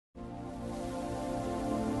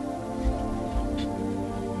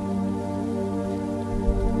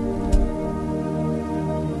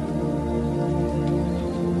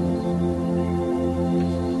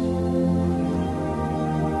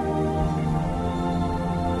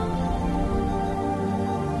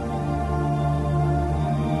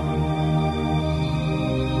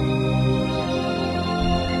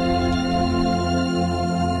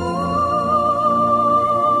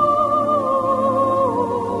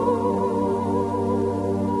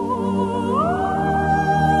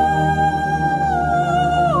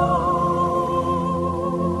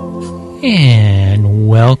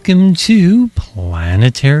Welcome to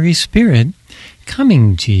Planetary Spirit,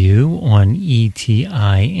 coming to you on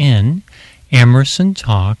ETIN, Emerson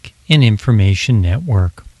Talk and Information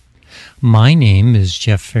Network. My name is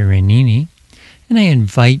Jeff Ferranini, and I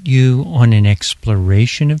invite you on an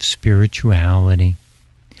exploration of spirituality.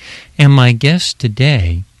 And my guest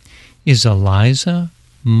today is Eliza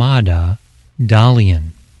Mada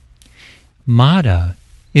Dalian. Mada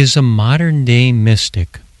is a modern-day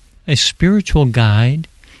mystic, a spiritual guide,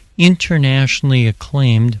 internationally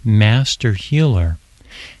acclaimed master healer,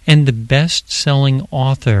 and the best-selling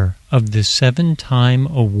author of the 7-time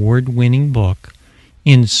award-winning book,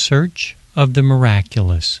 In Search of the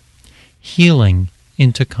Miraculous, Healing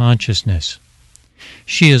into Consciousness.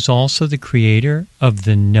 She is also the creator of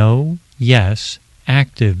the No, Yes,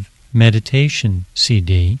 Active Meditation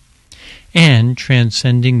CD and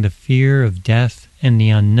Transcending the Fear of Death and the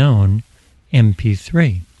Unknown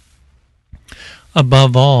MP3.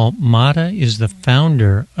 Above all, Mada is the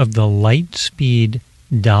founder of the Lightspeed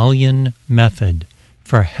Dalian Method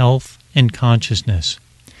for Health and Consciousness,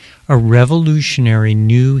 a revolutionary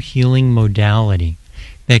new healing modality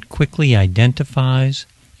that quickly identifies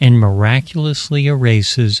and miraculously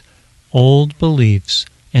erases old beliefs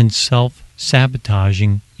and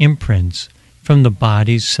self-sabotaging imprints from the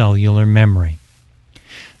body's cellular memory.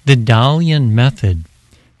 The Dalian Method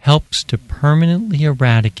helps to permanently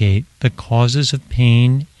eradicate the causes of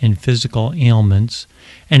pain and physical ailments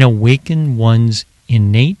and awaken one's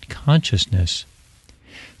innate consciousness.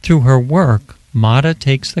 Through her work, Mada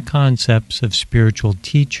takes the concepts of spiritual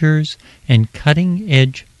teachers and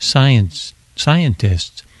cutting-edge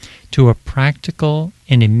scientists to a practical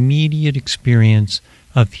and immediate experience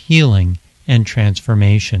of healing and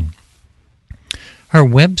transformation. Her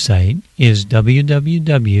website is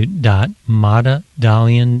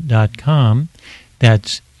www.madadalian.com.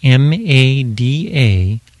 That's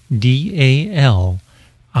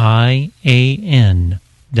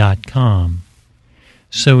MADADALIAN.com.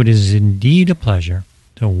 So it is indeed a pleasure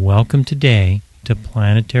to welcome today to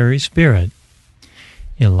Planetary Spirit,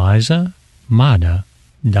 Eliza Mada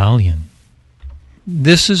Dalian.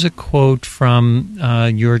 This is a quote from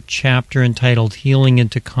your chapter entitled Healing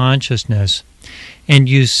into Consciousness. And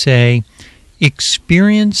you say,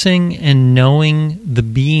 experiencing and knowing the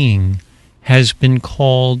being has been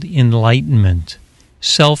called enlightenment,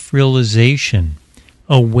 self-realization,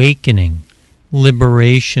 awakening,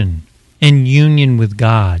 liberation, and union with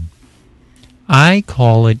God. I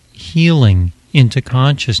call it healing into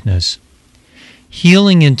consciousness.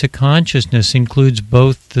 Healing into consciousness includes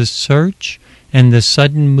both the search and the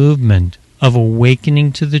sudden movement of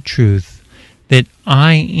awakening to the truth that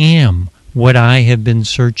I am what I have been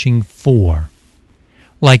searching for.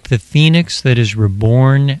 Like the phoenix that is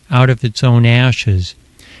reborn out of its own ashes,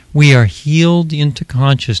 we are healed into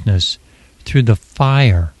consciousness through the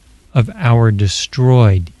fire of our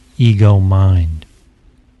destroyed ego mind.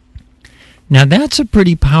 Now that's a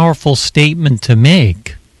pretty powerful statement to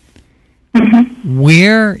make. Mm-hmm.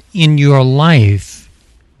 Where in your life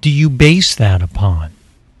do you base that upon?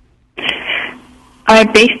 I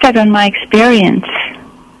base that on my experience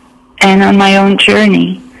and on my own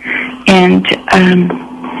journey, and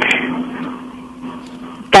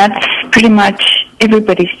that's pretty much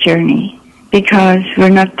everybody's journey, because we're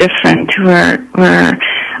not different. We're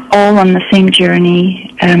all on the same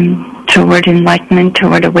journey toward enlightenment,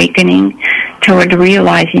 toward awakening, toward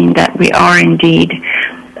realizing that we are indeed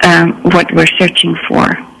what we're searching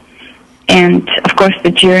for. And of course, the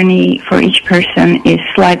journey for each person is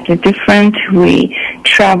slightly different. We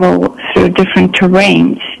travel through different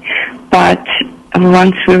terrains, but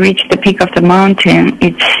once we reach the peak of the mountain,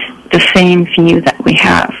 it's the same view that we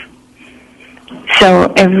have.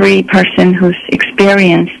 So every person who's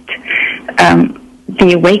experienced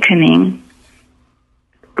the awakening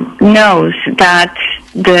knows that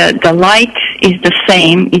the light is the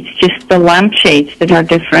same. It's just the lampshades that are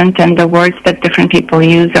different, and the words that different people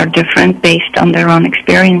use are different based on their own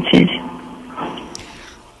experiences.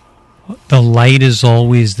 The light is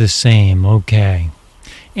always the same, okay.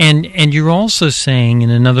 And you're also saying in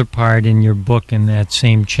another part in your book, in that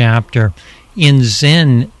same chapter, in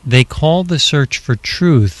Zen, they call the search for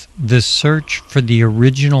truth the search for the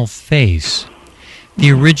original face.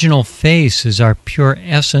 The original face is our pure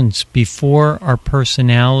essence before our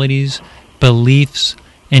personalities, beliefs,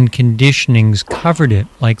 and conditionings covered it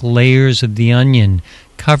like layers of the onion,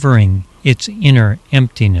 covering its inner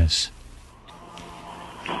emptiness.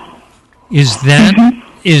 Is that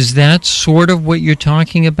Is that sort of what you're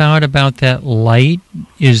talking about that light?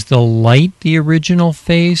 Is the light the original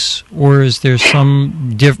face, or is there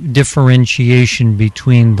some differentiation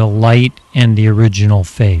between the light and the original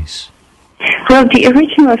face? Well, the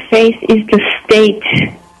original face is the state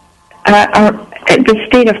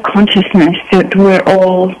of consciousness that we're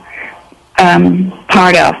all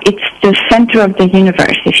part of. It's the center of the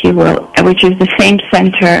universe, if you will, which is the same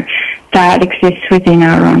center that exists within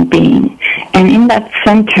our own being. And in that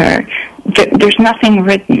center, there's nothing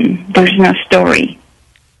written. There's no story.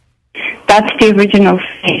 That's the original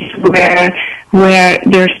face where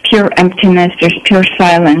there's pure emptiness, there's pure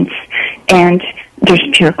silence, and there's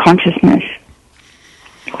pure consciousness,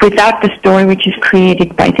 without the story which is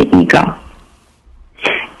created by the ego.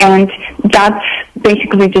 And that's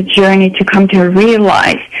basically the journey to come to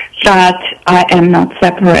realize that I am not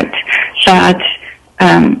separate, that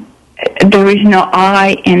there is no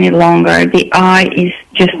I any longer. The I is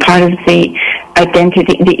just part of the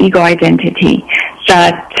identity, the ego identity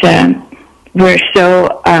that we're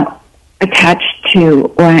so attached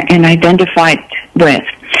to and identified with.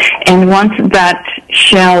 And once that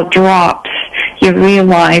shell drops, you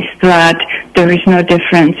realize that there is no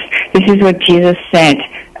difference. This is what Jesus said.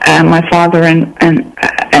 My Father and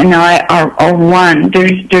I are one.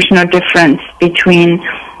 There's no difference between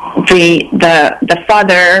the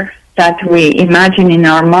Father that we imagine in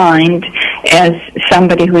our mind as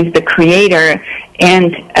somebody who is the creator,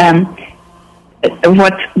 and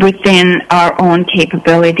what's within our own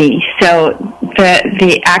capability. So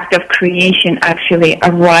the act of creation actually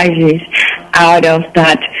arises out of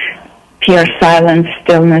that pure silence,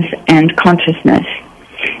 stillness, and consciousness.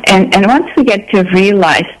 And once we get to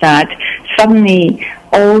realize that, suddenly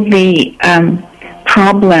all the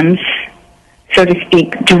problems, so to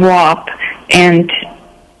speak, drop, and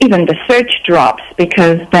even the search drops,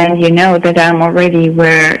 because then you know that I'm already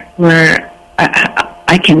where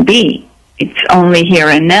I can be. It's only here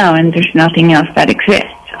and now, and there's nothing else that exists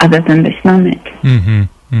other than this moment. Mm-hmm.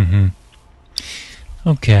 Mm-hmm.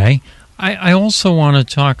 Okay. I also want to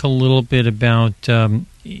talk a little bit about,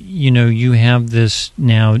 you have this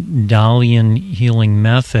now Dalian healing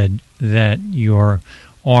method that you're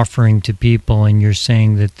offering to people, and you're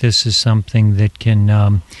saying that this is something that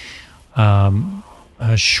can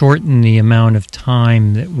shorten the amount of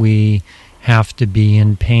time that we have to be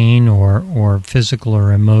in pain or physical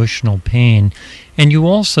or emotional pain. And you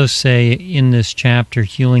also say in this chapter,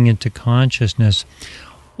 Healing into Consciousness,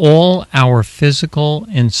 all our physical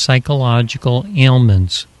and psychological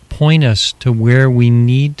ailments point us to where we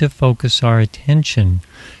need to focus our attention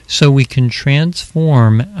so we can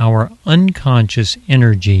transform our unconscious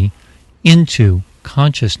energy into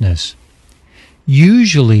consciousness.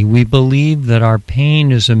 Usually we believe that our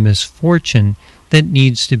pain is a misfortune that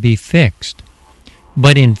needs to be fixed.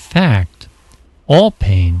 But in fact, all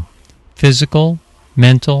pain, physical,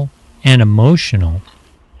 mental, and emotional,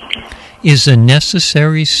 is a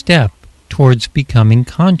necessary step towards becoming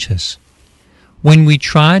conscious. When we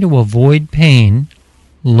try to avoid pain,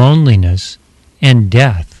 loneliness, and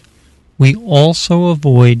death, we also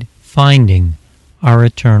avoid finding our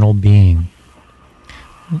eternal being.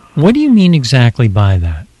 What do you mean exactly by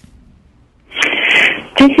that?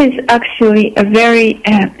 This is actually a very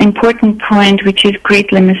important point which is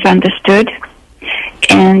greatly misunderstood.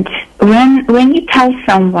 And when you tell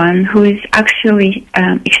someone who is actually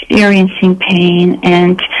experiencing pain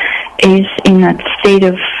and is in that state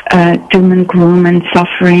of doom and gloom and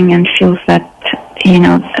suffering and feels that,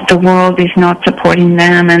 the world is not supporting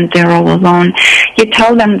them and they're all alone, you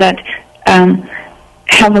tell them that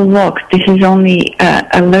have a look, this is only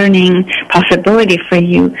a learning possibility for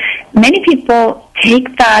you. Many people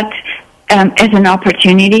take that as an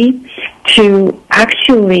opportunity to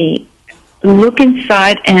actually look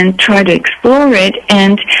inside and try to explore it.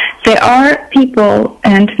 And there are people,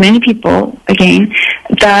 and many people, again,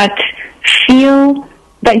 that feel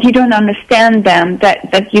that you don't understand them,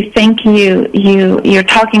 that you think you're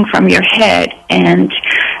talking from your head, and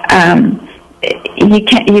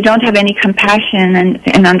you don't have any compassion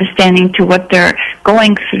and understanding to what they're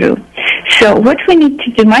going through. So what we need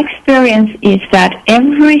to do, my experience is that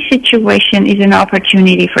every situation is an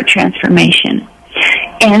opportunity for transformation.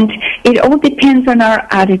 And it all depends on our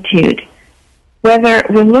attitude. Whether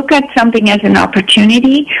we look at something as an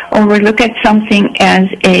opportunity or we look at something as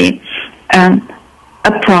a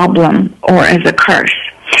problem or as a curse.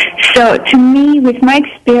 So to me, with my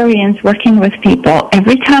experience working with people,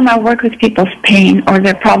 every time I work with people's pain or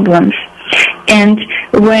their problems, and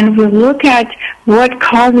when we look at what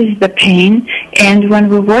causes the pain, and when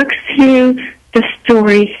we work through the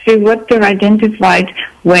stories, through what they're identified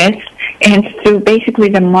with, and through basically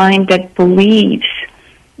the mind that believes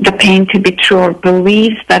the pain to be true or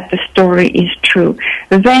believes that the story is true,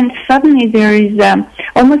 then suddenly there is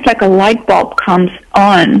almost like a light bulb comes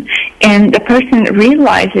on, and the person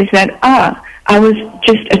realizes that, I was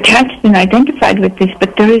just attached and identified with this,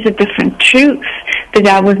 but there is a different truth that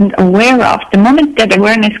I wasn't aware of. The moment that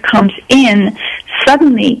awareness comes in,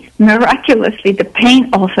 suddenly, miraculously, the pain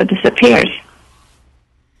also disappears.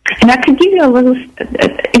 And I could give you a little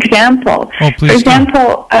example. Oh, please. For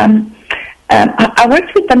example, I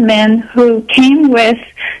worked with a man who came with,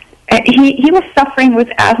 he was suffering with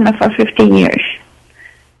asthma for 50 years.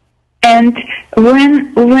 And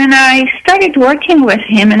when I started working with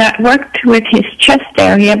him, and I worked with his chest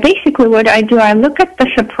area, basically what I do, I look at the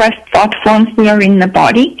suppressed thought forms that are in the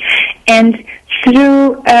body, and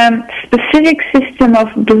through specific system of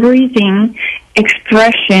breathing,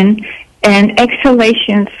 expression, and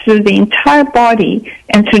exhalation through the entire body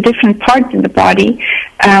and through different parts of the body,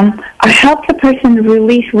 I help the person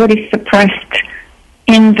release what is suppressed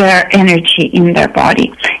in their energy, in their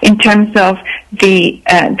body, in terms of the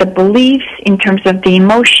beliefs, in terms of the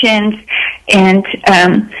emotions, and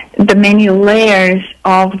the many layers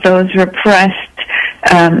of those repressed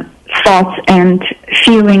thoughts and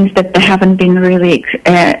feelings that they haven't been really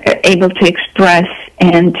able to express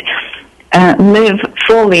and live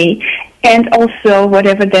fully, and also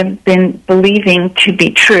whatever they've been believing to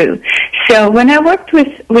be true. So when I worked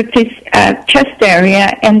with this chest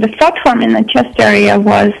area, and the thought form in the chest area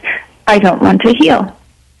was, I don't want to heal.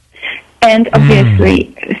 And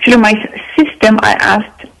obviously, through my system, I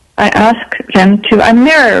ask them to, I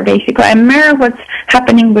mirror what's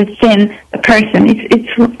happening within the person.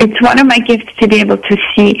 It's one of my gifts to be able to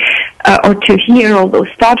see or to hear all those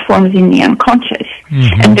thought forms in the unconscious.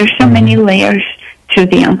 Mm-hmm. And there's so many layers to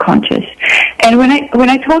the unconscious. And when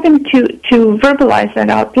I told him to verbalize that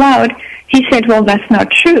out loud, he said, well, that's not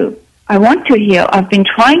true. I want to heal. I've been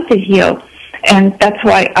trying to heal, and that's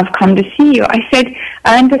why I've come to see you. I said,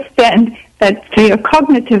 I understand that through your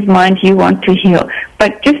cognitive mind you want to heal,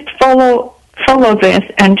 but just follow this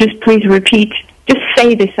and just please repeat, just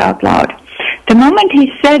say this out loud. The moment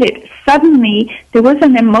he said it, suddenly there was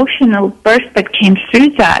an emotional burst that came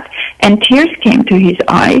through that, and tears came to his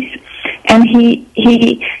eyes. And he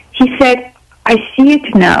said, I see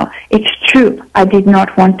it now. It's true. I did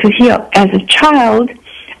not want to heal. As a child,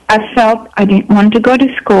 I felt I didn't want to go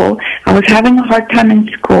to school. I was having a hard time in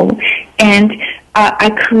school. And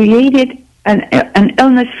I created an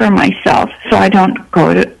illness for myself, so I don't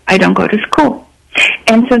go to school.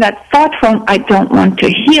 And so that thought from I don't want to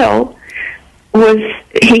heal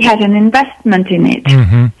he had an investment in it.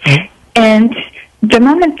 Mm-hmm. And the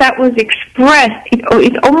moment that was expressed,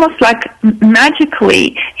 it almost like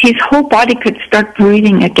magically, his whole body could start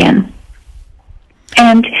breathing again.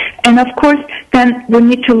 And of course, then we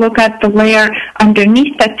need to look at the layer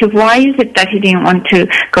underneath that too. Why is it that he didn't want to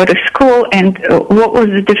go to school, and what was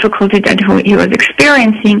the difficulty that he was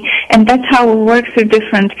experiencing? And that's how we work through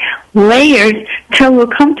different layers till we'll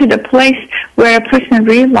come to the place where a person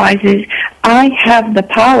realizes, I have the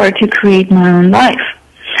power to create my own life.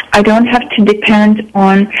 I don't have to depend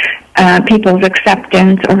on people's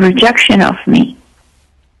acceptance or rejection of me.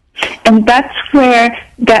 And that's where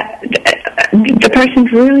the person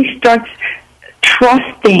really starts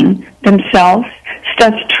trusting themselves,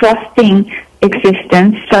 starts trusting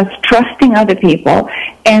existence, starts trusting other people,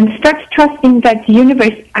 and starts trusting that the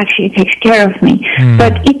universe actually takes care of me.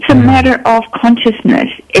 But it's a matter of consciousness.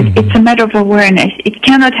 It's a matter of awareness. It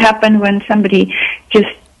cannot happen when somebody just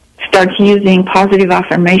starts using positive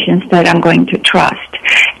affirmations that I'm going to trust.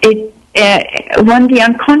 When the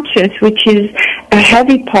unconscious, which is a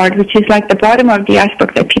heavy part, which is like the bottom of the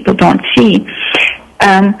iceberg that people don't see,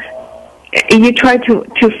 you try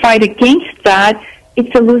to fight against that,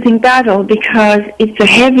 it's a losing battle because it's a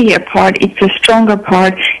heavier part, it's a stronger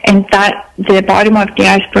part, and that the bottom of the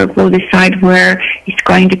iceberg will decide where it's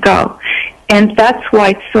going to go. And that's why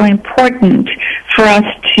it's so important for us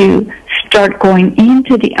to start going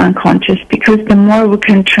into the unconscious, because the more we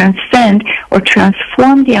can transcend or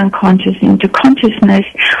transform the unconscious into consciousness,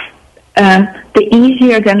 the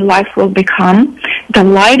easier then life will become, the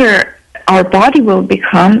lighter our body will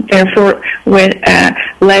become, therefore with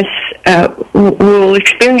we'll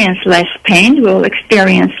experience less pain, we'll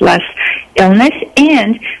experience less illness,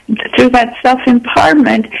 and through that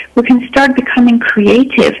self-empowerment, we can start becoming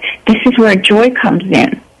creative. This is where joy comes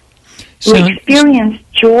in. We experience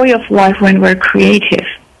joy of life when we're creative.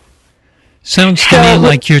 Sounds to me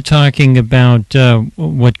like you're talking about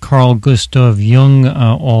what Carl Gustav Jung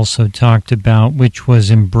also talked about, which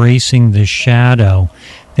was embracing the shadow,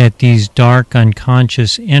 that these dark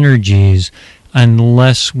unconscious energies,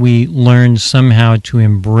 unless we learn somehow to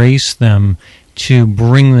embrace them, to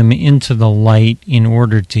bring them into the light in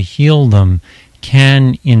order to heal them,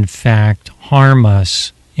 can in fact harm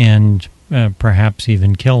us and perhaps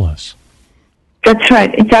even kill us. That's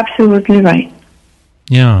right. It's absolutely right.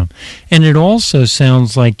 Yeah. And it also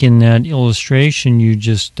sounds like in that illustration you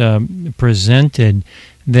just presented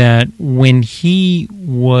that when he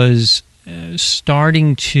was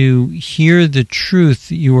starting to hear the truth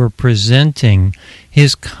that you were presenting,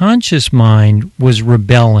 his conscious mind was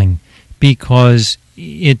rebelling because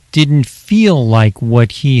it didn't feel like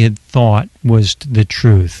what he had thought was the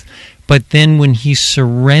truth. But then when he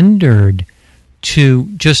surrendered to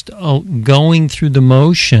just going through the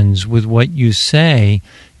motions with what you say,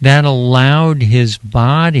 that allowed his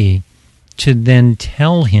body to then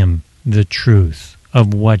tell him the truth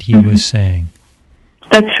of what he was saying.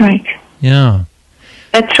 That's right. Yeah.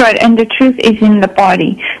 That's right. And the truth is in the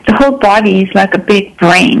body. The whole body is like a big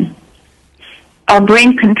brain. Our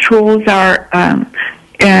brain controls our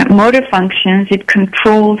motor functions. It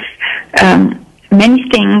controls many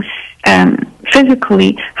things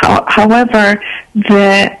physically. However,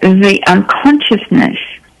 the unconsciousness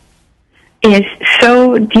is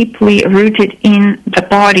so deeply rooted in the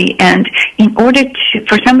body, and in order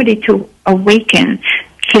for somebody to awaken,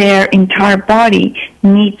 their entire body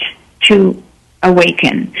needs to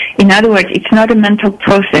awaken. In other words, it's not a mental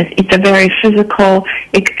process, it's a very physical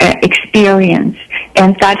experience.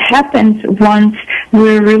 And that happens once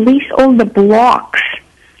we release all the blocks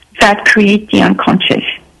that create the unconscious.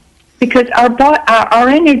 Because our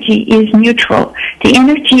energy is neutral. The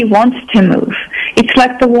energy wants to move. It's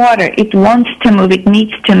like the water. It wants to move. It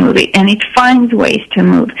needs to move. And it finds ways to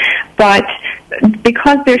move. But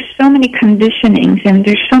because there's so many conditionings and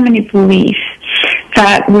there's so many beliefs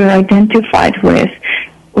that we're identified with,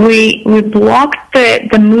 we block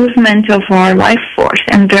the movement of our life force,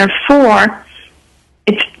 and therefore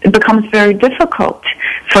it becomes very difficult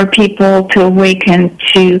for people to awaken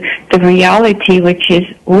to the reality which is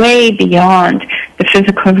way beyond the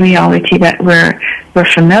physical reality that we're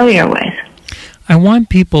familiar with. I want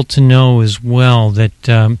people to know as well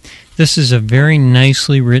that this is a very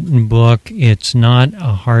nicely written book. It's not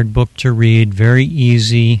a hard book to read, very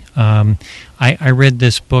easy. I read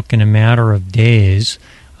this book in a matter of days.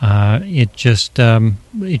 It just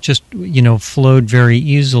flowed very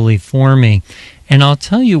easily for me. And I'll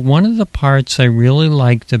tell you, one of the parts I really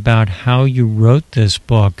liked about how you wrote this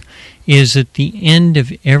book is at the end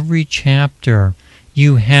of every chapter,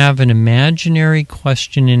 you have an imaginary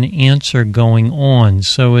question and answer going on.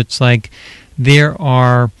 So it's like there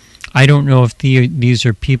are, I don't know if these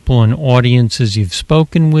are people in audiences you've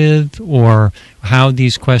spoken with or how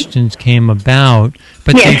these questions came about.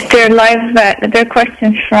 But yes, they're live, they're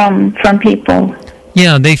questions from people.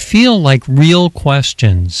 Yeah, they feel like real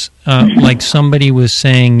questions, like somebody was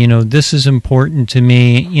saying, this is important to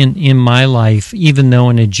me in my life, even though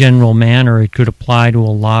in a general manner it could apply to a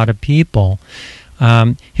lot of people.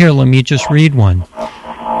 Here, let me just read one.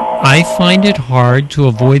 I find it hard to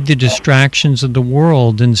avoid the distractions of the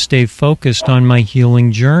world and stay focused on my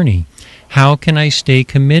healing journey. How can I stay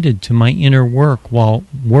committed to my inner work while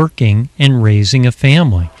working and raising a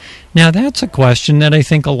family? Now, that's a question that I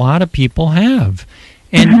think a lot of people have.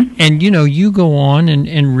 And you go on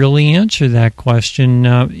and really answer that question,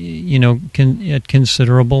 at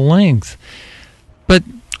considerable length. But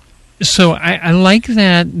so I like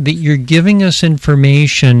that you're giving us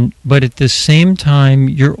information, but at the same time,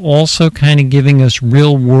 you're also kind of giving us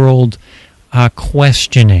real-world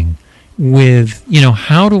questioning with,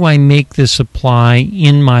 how do I make this apply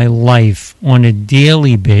in my life on a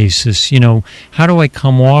daily basis? How do I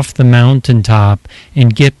come off the mountaintop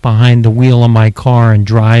and get behind the wheel of my car and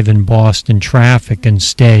drive in Boston traffic and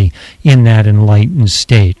stay in that enlightened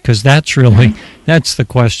state? Because that's the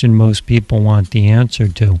question most people want the answer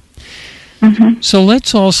to. Mm-hmm. So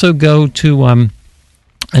let's also go to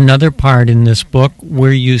another part in this book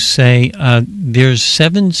where you say there's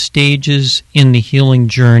 7 stages in the healing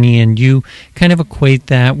journey, and you kind of equate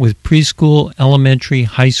that with preschool, elementary,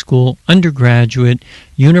 high school, undergraduate,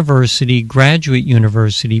 university, graduate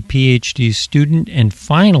university, PhD student, and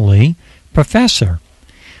finally, professor.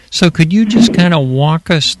 So could you just kind of walk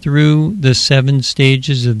us through the 7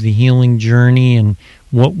 stages of the healing journey and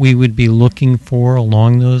what we would be looking for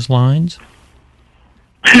along those lines?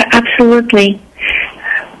 Absolutely.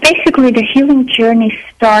 Basically, the healing journey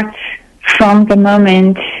starts from the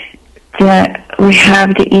moment that we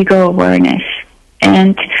have the ego awareness.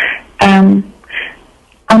 And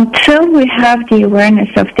until we have the awareness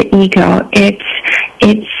of the ego,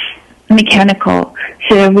 it's mechanical.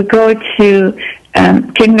 So we go to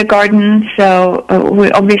kindergarten, so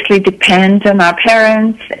we obviously depend on our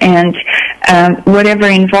parents, and whatever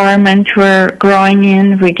environment we're growing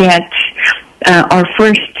in, we get our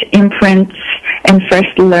first imprints and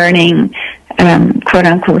first learning, quote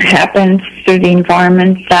unquote, happens through the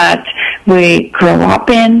environment that we grow up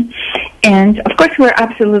in. And of course, we're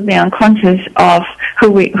absolutely unconscious of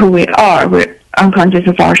who we are. We're unconscious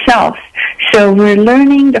of ourselves. So we're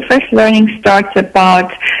learning. The first learning starts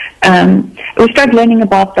about. We start learning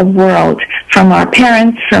about the world from our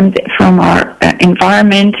parents, from our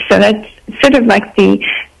environment. So that's sort of like the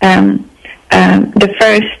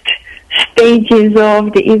first stages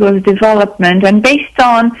of the ego's development. And based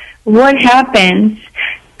on what happens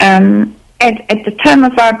at the time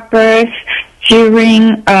of our birth,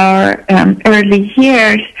 during our early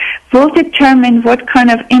years, will determine what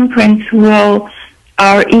kind of imprints will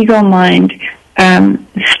our ego mind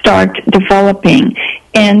start developing.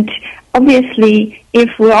 And obviously, if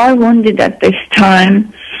we are wounded at this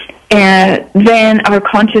time, then our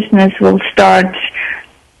consciousness will start,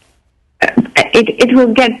 it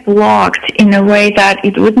will get blocked in a way that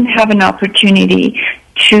it wouldn't have an opportunity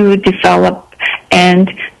to develop and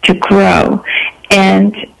to grow.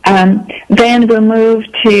 And then we move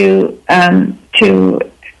to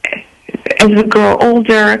as we grow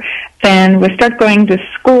older, then we start going to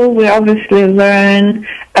school. We obviously learn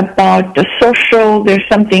about the social. There's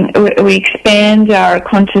something, we expand our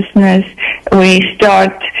consciousness. We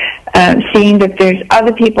start seeing that there's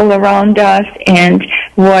other people around us, and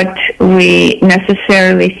what we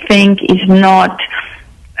necessarily think is not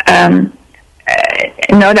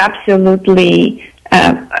absolutely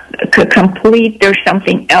complete. There's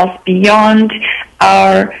something else beyond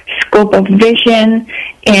our scope of vision.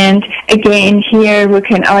 And again, here we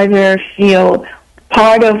can either feel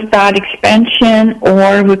part of that expansion,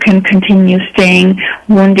 or we can continue staying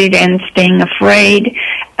wounded and staying afraid.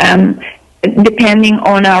 Depending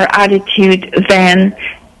on our attitude, then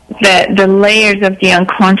the layers of the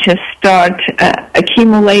unconscious start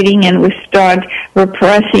accumulating, and we start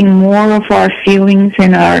repressing more of our feelings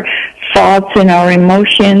and our thoughts and our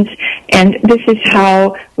emotions. And this is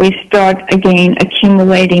how we start again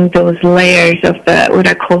accumulating those layers of what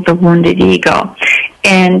I call the wounded ego.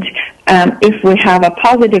 And if we have a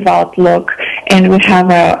positive outlook and we have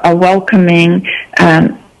a welcoming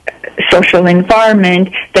social environment,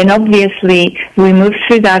 then obviously we move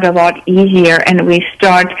through that a lot easier, and we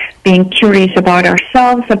start being curious about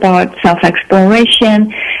ourselves, about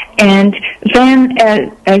self-exploration. And then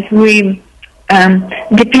as we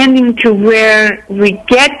depending to where we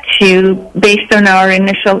get to based on our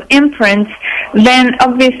initial imprints, then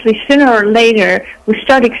obviously sooner or later we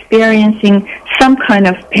start experiencing some kind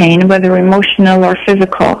of pain, whether emotional or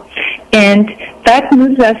physical. And that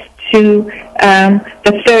moves us to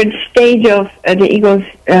the third stage of the ego's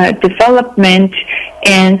development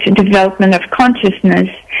and development of consciousness.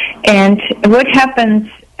 And what happens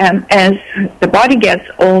as the body gets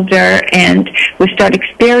older and we start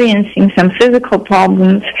experiencing some physical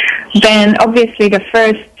problems, then obviously the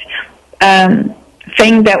first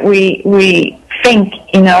thing that we think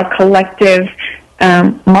in our collective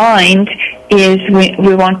mind is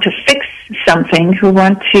we want to fix something. We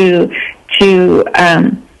want to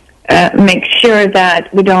make sure that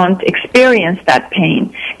we don't experience that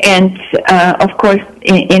pain. And of course,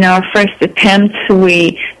 in our first attempts,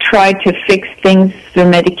 we try to fix things through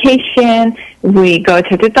medication. We go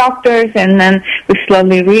to the doctors, and then we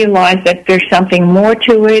slowly realize that there's something more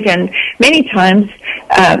to it. And many times,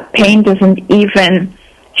 pain doesn't even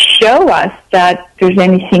show us that there's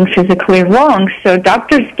anything physically wrong. So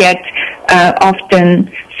doctors get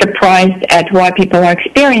often surprised at why people are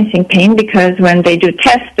experiencing pain, because when they do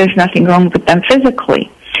tests, there's nothing wrong with them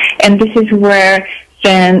physically. And this is where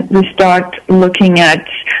then we start looking at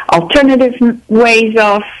alternative ways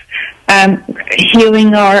of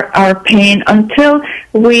healing our pain, until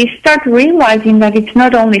we start realizing that it's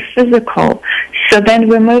not only physical. So then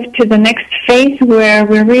we move to the next phase where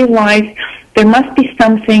we realize there must be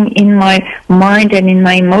something in my mind and in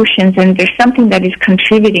my emotions, and there's something that is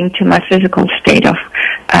contributing to my physical state of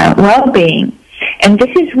well-being. And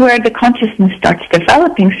this is where the consciousness starts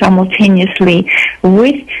developing simultaneously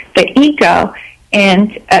with the ego.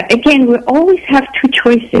 And again, we always have two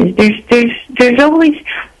choices. There's always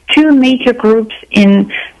two major groups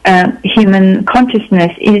in human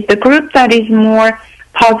consciousness. Is the group that is more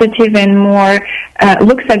positive and more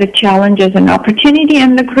looks at a challenge as an opportunity,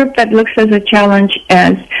 and the group that looks at a challenge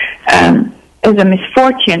as as a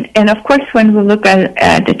misfortune. And of course, when we look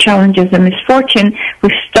at the challenge as a misfortune, we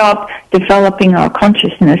stop developing our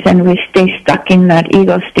consciousness and we stay stuck in that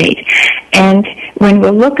ego state. And when we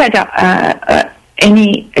look at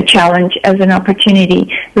any challenge as an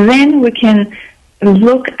opportunity, then we can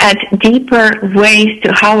look at deeper ways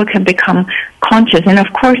to how we can become conscious. And of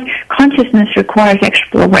course, consciousness requires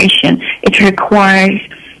exploration. It requires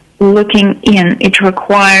looking in. It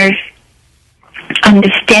requires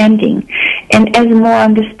understanding. And as more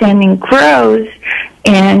understanding grows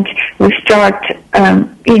and we start,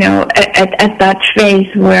 at that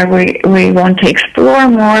phase where we want to explore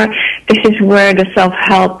more, this is where the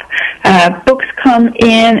self-help books come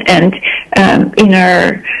in, and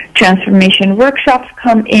inner transformation workshops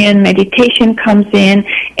come in, meditation comes in,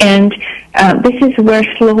 and this is where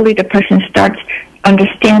slowly the person starts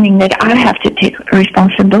understanding that I have to take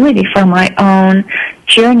responsibility for my own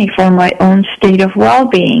journey, for my own state of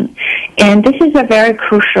well-being. And this is a very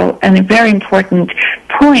crucial and a very important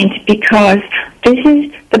point, because this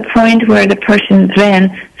is the point where the person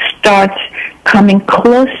then starts coming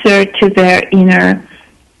closer to their inner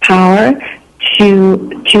power,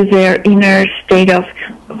 to their inner state of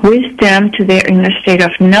wisdom, to their inner state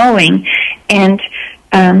of knowing, and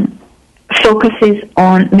focuses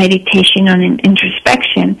on meditation, on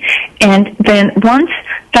introspection. And then once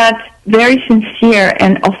that's very sincere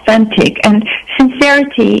and authentic, and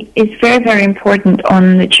sincerity is very, very important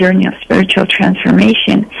on the journey of spiritual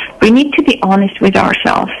transformation, we need to be honest with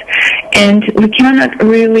ourselves. And we cannot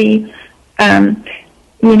really,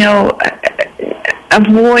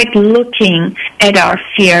 avoid looking at our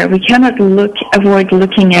fear. We cannot avoid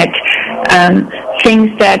looking at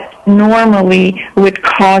things that normally would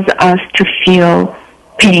cause us to feel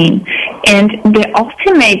pain. And the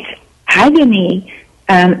ultimate agony,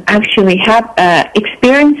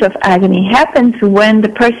 experience of agony happens when the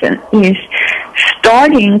person is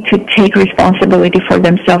starting to take responsibility for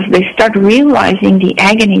themselves. They start realizing the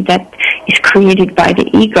agony that is created by the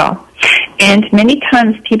ego. And many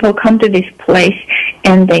times people come to this place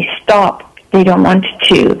and they stop. They don't want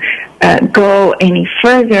to go any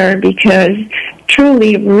further, because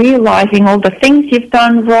truly realizing all the things you've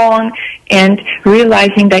done wrong and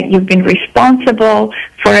realizing that you've been responsible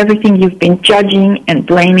for everything you've been judging and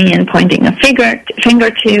blaming and pointing a finger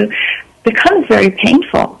to becomes very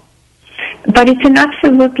painful. But it's an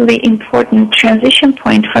absolutely important transition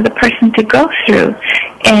point for the person to go through.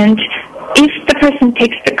 And if the person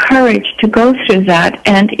takes the courage to go through that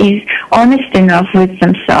and is honest enough with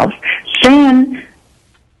themselves, then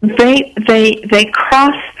they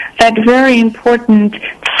cross that very important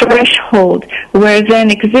threshold where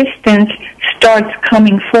then existence starts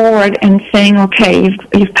coming forward and saying, okay,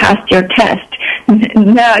 you've passed your test.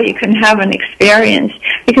 Now you can have an experience.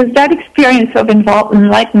 Because that experience of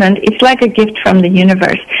enlightenment is like a gift from the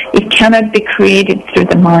universe. It cannot be created through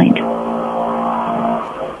the mind.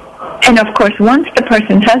 And of course, once the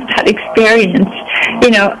person has that experience,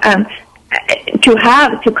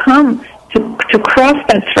 to cross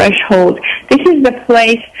that threshold, this is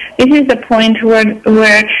the point where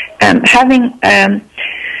having a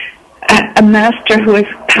master who has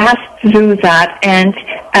passed through that, and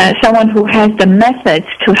someone who has the methods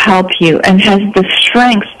to help you and has the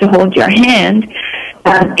strength to hold your hand,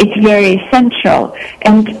 it's very essential.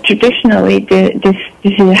 And traditionally, this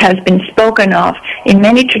has been spoken of in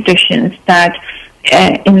many traditions, that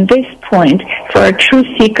in this point, for a true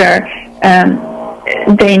seeker,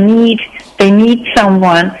 they need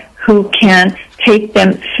someone who can take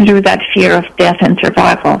them through that fear of death and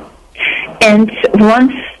survival. And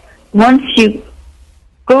once you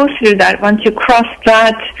go through that, once you cross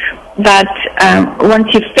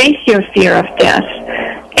once you face your fear of death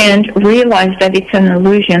and realize that it's an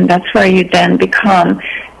illusion, that's where you then become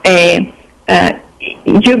a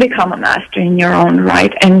master in your own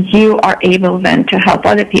right, and you are able then to help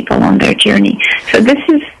other people on their journey. So this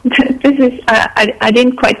is I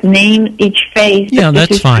didn't quite name each phase. Yeah, but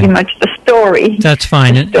this is fine. Pretty much the story. That's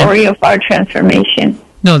fine. The story of our transformation.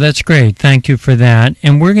 No, that's great. Thank you for that.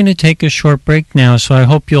 And we're going to take a short break now, so I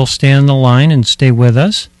hope you'll stay on the line and stay with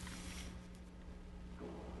us.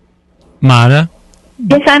 Mada?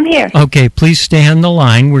 Yes, I'm here. Okay, please stay on the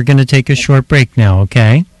line. We're going to take a short break now,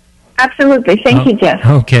 okay? Absolutely. Thank you, Jeff.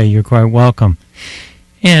 Okay, you're quite welcome.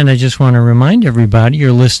 And I just want to remind everybody,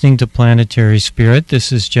 you're listening to Planetary Spirit.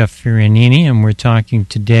 This is Jeff Fiorentini, and we're talking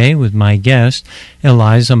today with my guest,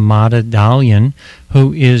 Eliza Mada-Dalyan,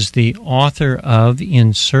 who is the author of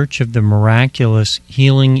In Search of the Miraculous,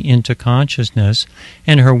 Healing into Consciousness,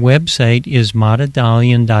 and her website is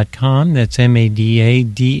madadalyan.com. That's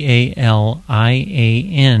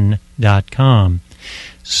MADADALIAN.com.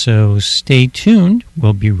 So stay tuned.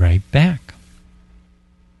 We'll be right back.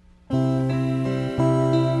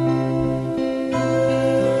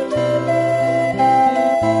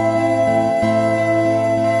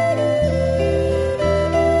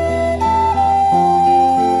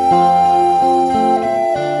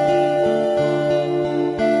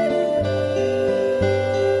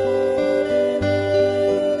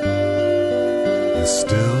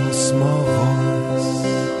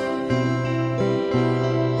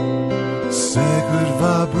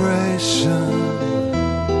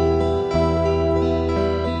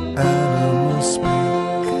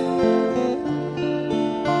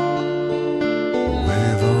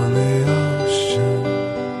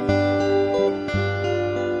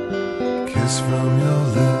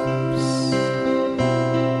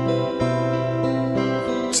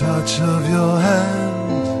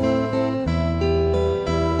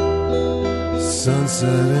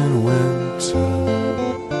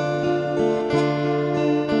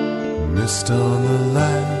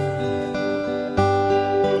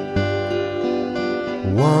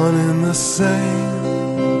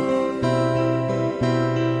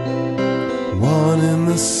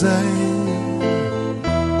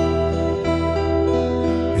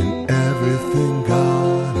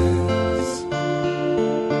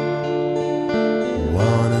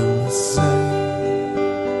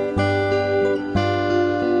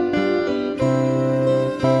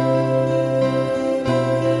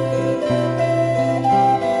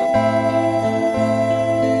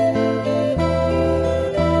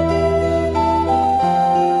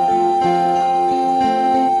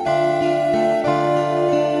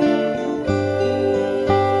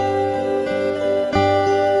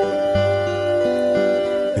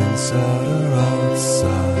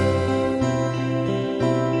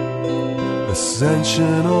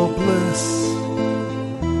 Ascensional bliss,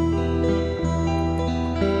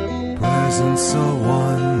 presence of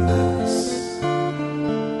oneness,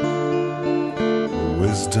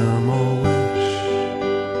 wisdom or wish,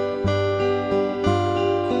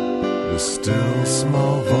 the still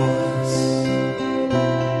small voice,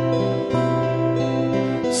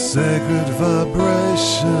 sacred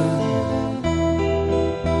vibration,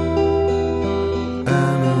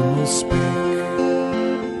 animal speak.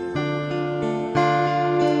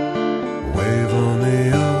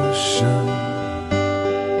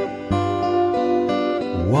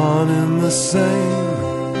 One and the same,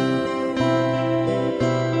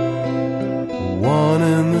 one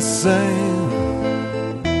and the same,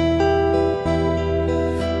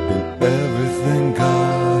 in everything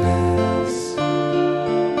God is.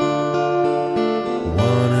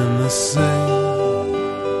 One and the same,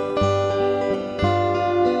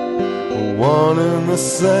 one and the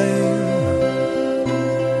same,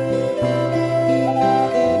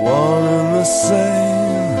 one and the same.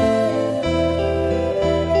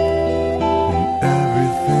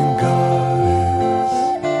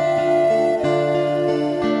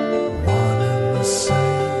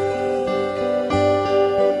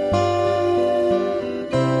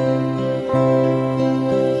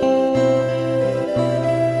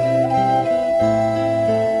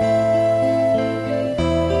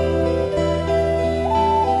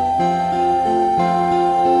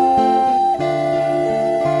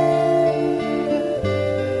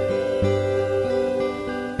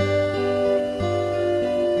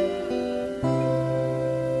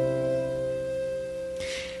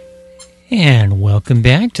 And welcome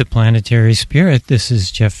back to Planetary Spirit. This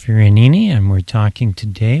is Jeff Fiorentini, and we're talking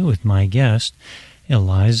today with my guest,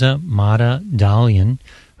 Eliza Mata Dalian,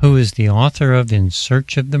 who is the author of In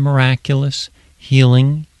Search of the Miraculous,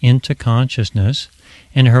 Healing into Consciousness,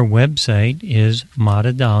 and her website is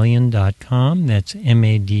matadalian.com. That's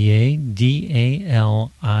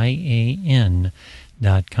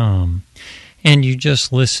MADADALIAN.com. And you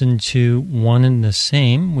just listened to One and the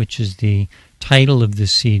Same, which is the title of the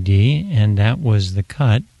CD, and that was the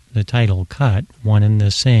title cut, One and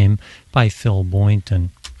the Same, by Phil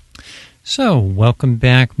Boynton. So, welcome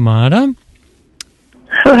back, Mata.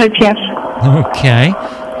 Hello, Jeff. Okay.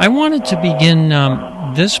 I wanted to begin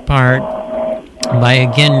this part by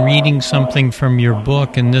again reading something from your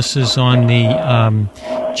book, and this is on the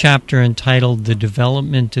chapter entitled The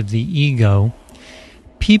Development of the Ego.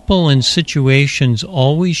 People and situations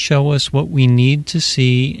always show us what we need to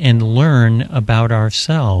see and learn about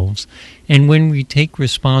ourselves, and when we take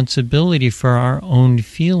responsibility for our own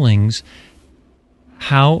feelings,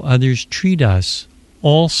 how others treat us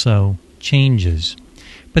also changes.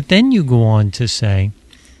 But then you go on to say,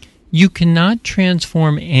 you cannot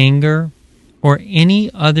transform anger or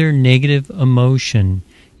any other negative emotion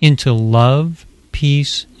into love,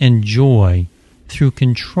 peace, and joy through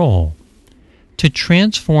control. To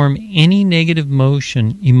transform any negative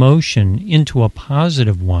emotion into a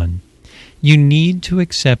positive one, you need to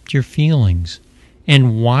accept your feelings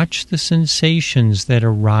and watch the sensations that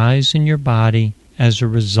arise in your body as a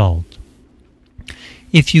result.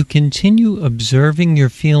 If you continue observing your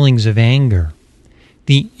feelings of anger,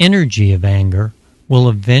 the energy of anger will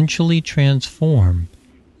eventually transform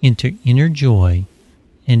into inner joy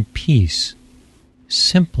and peace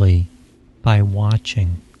simply by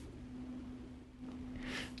watching.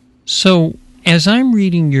 So, as I'm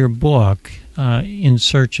reading your book, In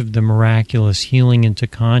Search of the Miraculous Healing into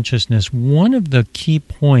Consciousness, one of the key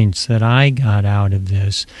points that I got out of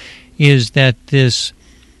this is that this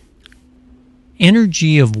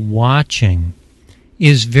energy of watching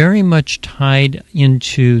is very much tied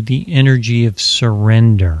into the energy of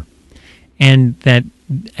surrender. And that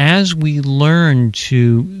as we learn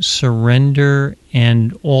to surrender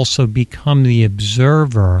and also become the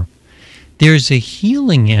observer, there's a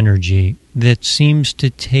healing energy that seems to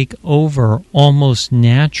take over almost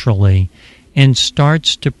naturally and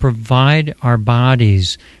starts to provide our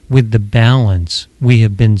bodies with the balance we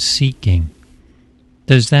have been seeking.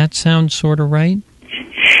 Does that sound sort of right?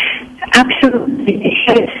 Absolutely.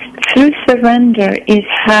 Because through surrender is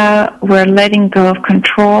how we're letting go of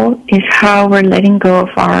control, is how we're letting go of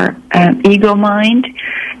our ego mind,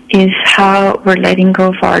 is how we're letting go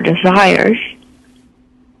of our desires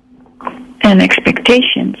and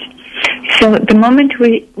expectations. So the moment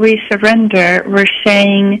we surrender, we're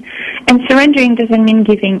saying, and surrendering doesn't mean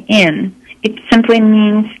giving in. It simply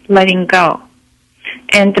means letting go.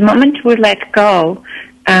 And the moment we let go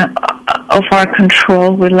of our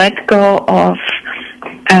control, we let go of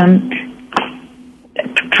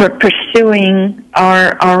pursuing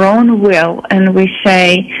our own will, and we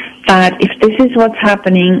say that if this is what's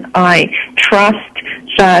happening, I trust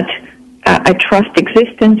that I trust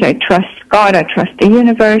existence, I trust God, I trust the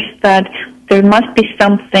universe, that there must be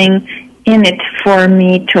something in it for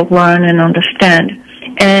me to learn and understand.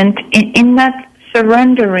 And in that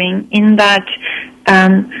surrendering, in that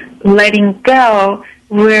letting go,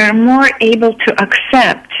 we're more able to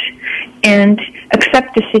accept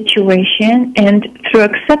the situation, and through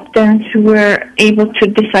acceptance, we're able to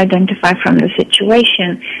disidentify from the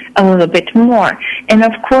situation a little bit more. And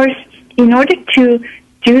of course, in order to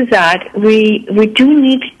do that, we do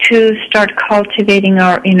need to start cultivating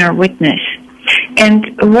our inner witness. And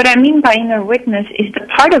what I mean by inner witness is the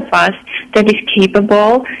part of us that is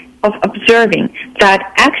capable of observing,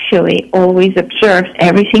 that actually always observes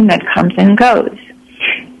everything that comes and goes.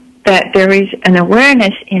 That there is an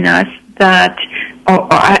awareness in us that, or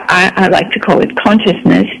I like to call it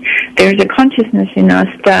consciousness, there's a consciousness in us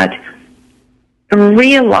that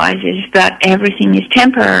realizes that everything is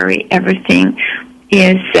temporary, everything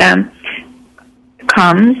is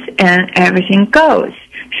comes and everything goes.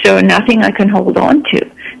 So nothing I can hold on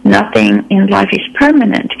to. Nothing in life is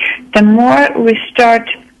permanent. The more we start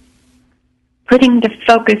putting the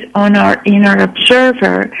focus on our inner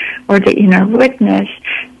observer or the inner witness,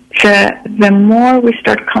 the more we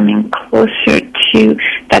start coming closer to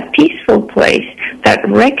that peaceful place that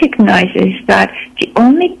recognizes that the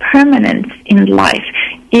only permanence in life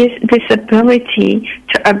is this ability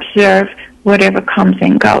to observe whatever comes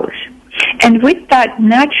and goes. And with that,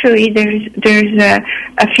 naturally, there's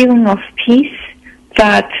a feeling of peace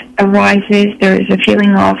that arises. There is a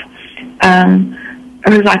feeling of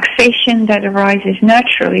relaxation that arises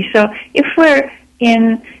naturally. So if we're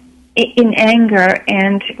in anger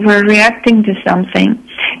and we're reacting to something,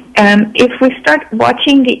 if we start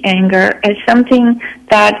watching the anger as something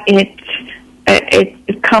that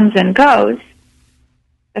it comes and goes,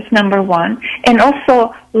 that's number one. And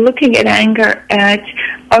also looking at anger at,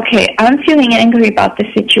 okay, I'm feeling angry about the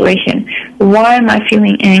situation. Why am I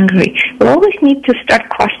feeling angry? We always need to start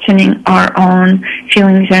questioning our own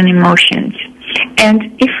feelings and emotions. And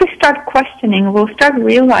if we start questioning, we'll start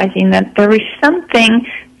realizing that there is something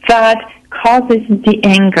that causes the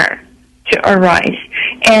anger to arise.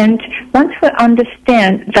 And once we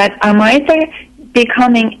understand that I'm either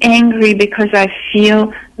becoming angry because I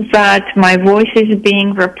feel that my voice is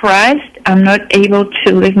being repressed, I'm not able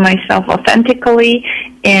to live myself authentically,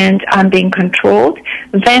 and I'm being controlled,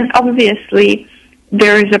 then obviously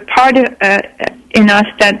there is a part in us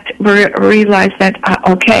that realize that,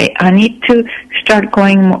 okay, I need to start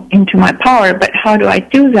going into my power, but how do I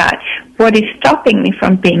do that? What is stopping me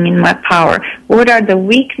from being in my power? What are the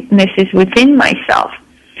weaknesses within myself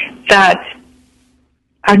that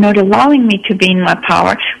are not allowing me to be in my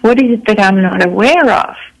power? What is it that I'm not aware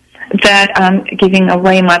of that I'm giving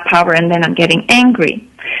away my power and then I'm getting angry?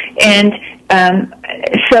 And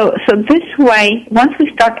so this way, once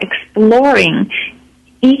we start exploring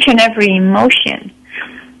each and every emotion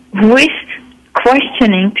with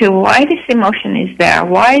questioning to why this emotion is there,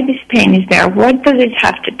 why this pain is there, what does it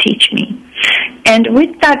have to teach me? And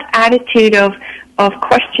with that attitude of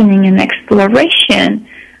questioning and exploration,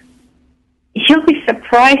 you'll be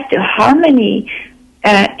surprised to how many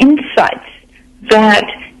insights that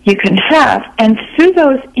you can have. And through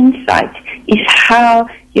those insights is how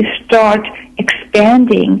you start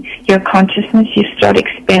expanding your consciousness, you start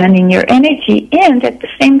expanding your energy, and at the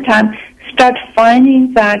same time start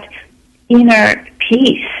finding that inner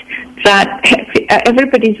peace that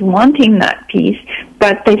everybody's wanting that peace,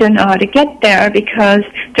 but they don't know how to get there because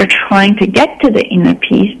they're trying to get to the inner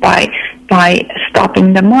peace by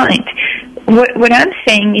stopping the mind. What I'm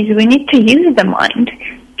saying is we need to use the mind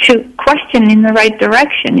to question in the right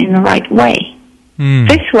direction, in the right way.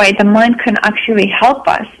 This way, the mind can actually help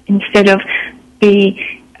us instead of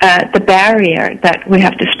be the barrier that we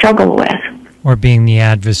have to struggle with. Or being the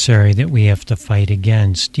adversary that we have to fight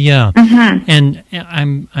against. Yeah. And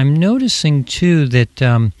I'm noticing too that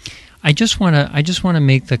I just want to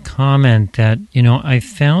make the comment that, you know, I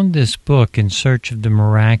found this book, In Search of the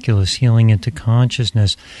Miraculous, Healing into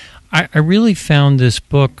Consciousness. I really found this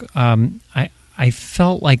book, I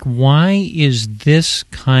felt like, why is this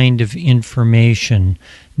kind of information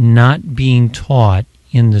not being taught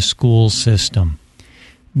in the school system?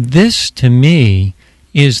 This, to me,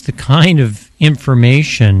 is the kind of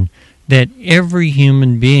information that every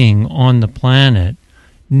human being on the planet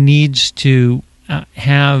needs to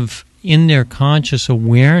have in their conscious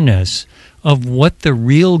awareness of what the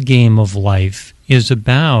real game of life is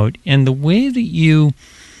about. And the way that you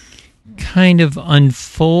kind of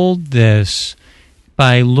unfold this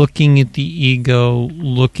by looking at the ego,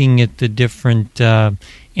 looking at the different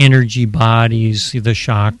energy bodies, the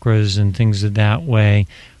chakras and things of that way,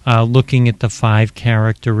 looking at the 5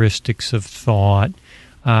 characteristics of thought,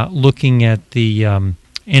 looking at the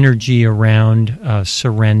energy around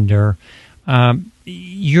surrender.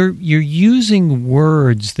 You're using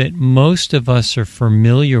words that most of us are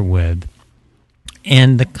familiar with,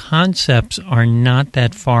 and the concepts are not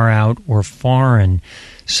that far out or foreign.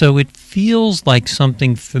 So it feels like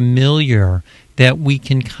something familiar that we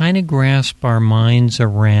can kind of grasp our minds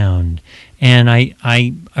around. And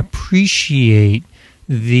I appreciate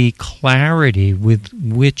the clarity with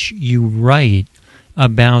which you write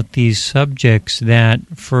about these subjects that,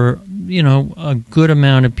 for, you know, a good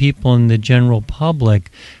amount of people in the general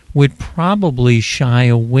public would probably shy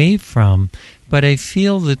away from. But I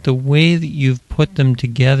feel that the way that you've put them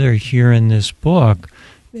together here in this book,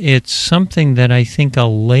 it's something that I think a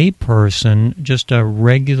layperson, just a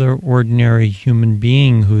regular, ordinary human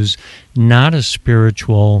being who's not a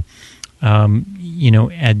spiritual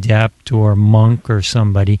adept or monk or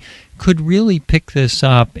somebody, could really pick this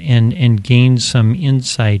up and gain some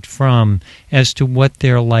insight from as to what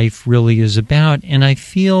their life really is about. And I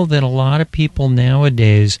feel that a lot of people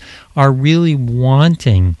nowadays are really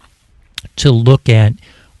wanting to look at,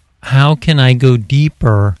 how can I go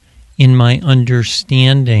deeper in my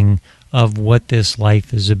understanding of what this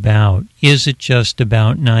life is about? Is it just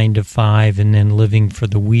about 9 to 5 and then living for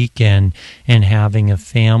the weekend and having a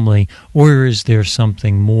family, or is there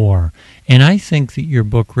something more? And I think that your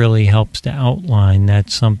book really helps to outline that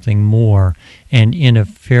something more, and in a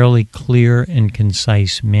fairly clear and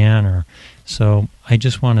concise manner. So I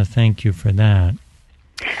just want to thank you for that.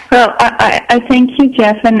 Well, I thank you,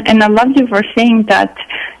 Jeff, and I love you for saying that.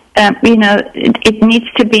 It needs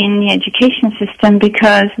to be in the education system,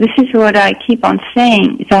 because this is what I keep on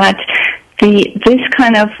saying, that this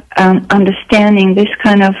kind of understanding, this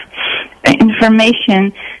kind of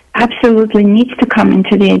information absolutely needs to come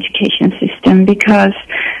into the education system, because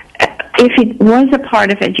if it was a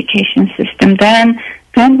part of education system,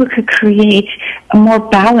 then we could create a more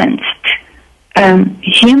balanced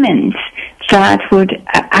humans that would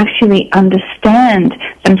actually understand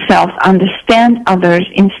themselves, understand others,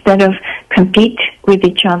 instead of compete with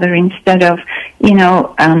each other, instead of,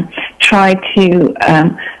 try to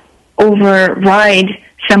override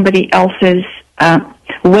somebody else's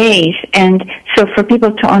ways. And so for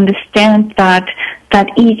people to understand that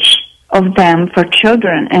each of them, for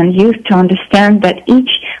children and youth to understand that each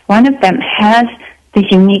one of them has the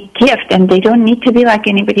unique gift, and they don't need to be like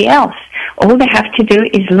anybody else. All they have to do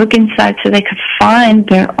is look inside so they can find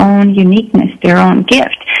their own uniqueness, their own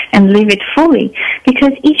gift, and live it fully.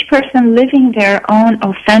 Because each person living their own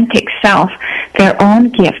authentic self, their own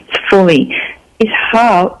gifts fully, is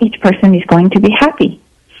how each person is going to be happy.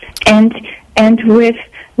 And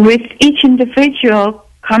with each individual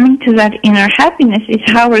coming to that inner happiness is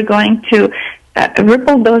how we're going to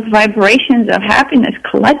ripple those vibrations of happiness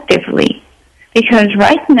collectively. Because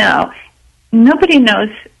right now, nobody knows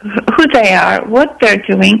who they are, what they're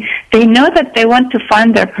doing. They know that they want to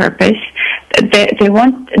find their purpose.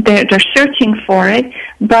 They're searching for it,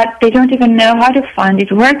 but they don't even know how to find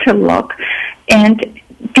it, where to look. And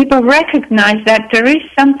people recognize that there is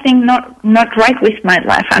something not right with my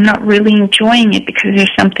life. I'm not really enjoying it because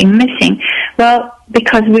there's something missing. Well,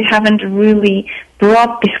 because we haven't really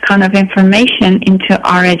brought this kind of information into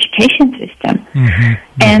our education system.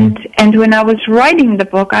 And when I was writing the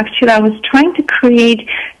book, actually, I was trying to create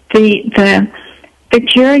the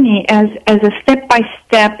journey as a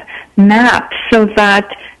step-by-step map so that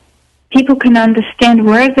people can understand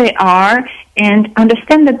where they are and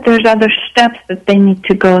understand that there's other steps that they need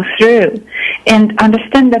to go through, and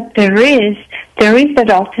understand that there is that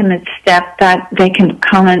ultimate step that they can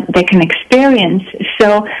come and they can experience,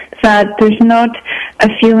 so that there's not a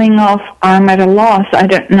feeling of I'm at a loss, I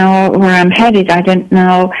don't know where I'm headed, I don't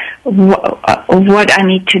know what I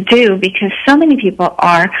need to do, because so many people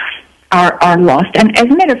are lost. And as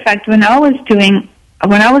a matter of fact, when I was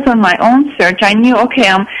on my own search, I knew, okay,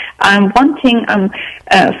 I'm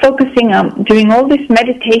focusing on doing all this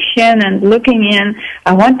meditation and looking in.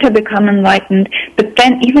 I want to become enlightened. But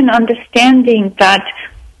then even understanding that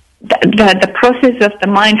the process of the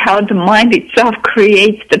mind, how the mind itself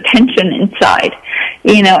creates the tension inside,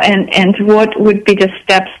 and what would be the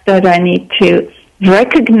steps that I need to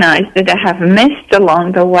recognize that I have missed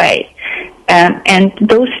along the way. And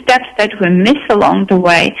those steps that we miss along the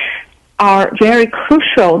way are very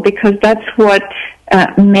crucial, because that's what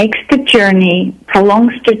makes the journey,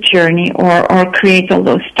 prolongs the journey, or creates all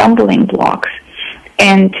those stumbling blocks.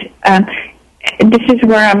 And this is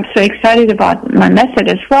where I'm so excited about my method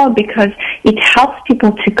as well, because it helps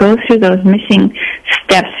people to go through those missing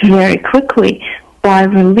steps very quickly by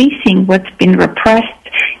releasing what's been repressed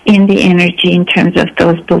in the energy in terms of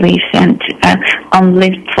those beliefs and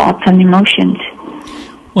unlived thoughts and emotions.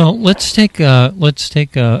 Well, let's take a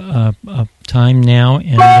time now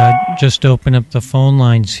and just open up the phone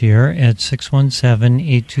lines here at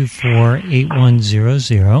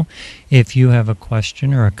 617-824-8100. If you have a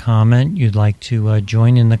question or a comment you'd like to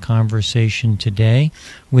join in the conversation today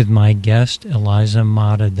with my guest, Eliza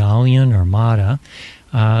Mada Dalian, or Mada,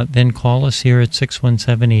 then call us here at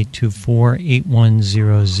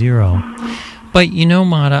 617-824-8100. But,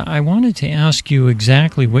 Mada, I wanted to ask you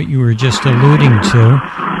exactly what you were just alluding to,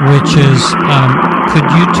 which is, could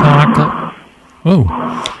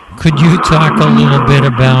you talk a little bit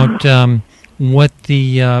about what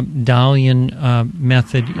the Dalian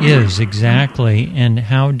method is exactly, and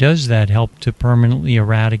how does that help to permanently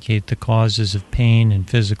eradicate the causes of pain and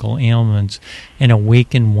physical ailments and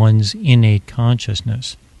awaken one's innate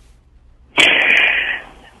consciousness?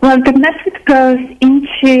 Well, the method goes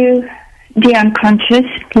into the unconscious,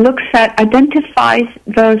 identifies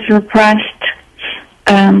those repressed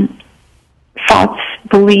thoughts,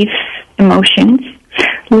 beliefs, emotions,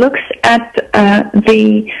 looks at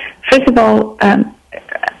first of all,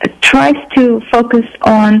 tries to focus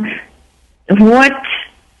on what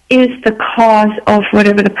is the cause of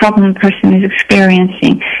whatever the problem person is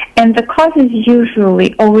experiencing. And the cause is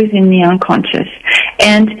usually always in the unconscious.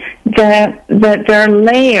 And there are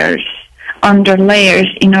layers under layers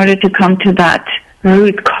in order to come to that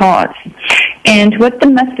root cause. And what the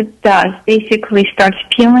method does basically starts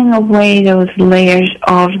peeling away those layers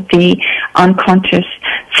of the unconscious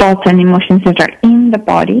thoughts and emotions that are in the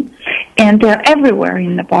body, and they're everywhere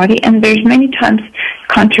in the body, and there's many times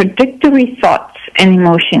contradictory thoughts and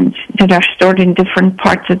emotions that are stored in different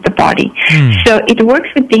parts of the body. So it works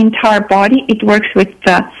with the entire body, it works with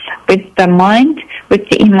the mind, with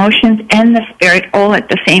the emotions and the spirit all at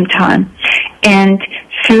the same time. And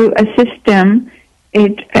through a system,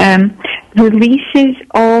 it releases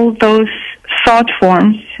all those thought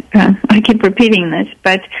forms. I keep repeating this,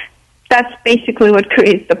 but that's basically what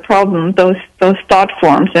creates the problem, those thought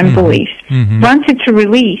forms and beliefs. Once it's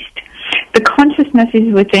released, the consciousness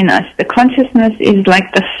is within us. The consciousness is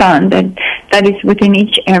like the sun that is within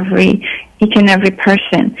each and every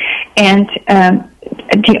person. And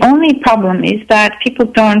the only problem is that people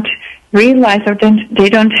don't realize or they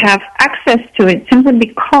don't have access to it simply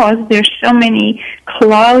because there's so many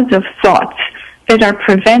clouds of thoughts that are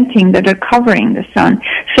covering the sun.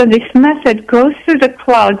 So this method goes through the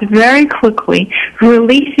clouds very quickly,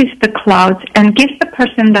 releases the clouds, and gives the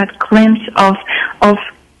person that glimpse of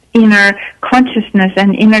inner consciousness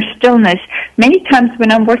and inner stillness. Many times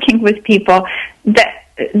when I'm working with people,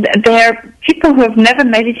 they're people who have never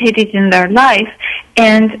meditated in their life,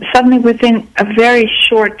 and suddenly within a very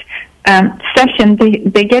short session,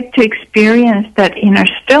 they get to experience that inner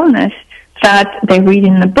stillness that they read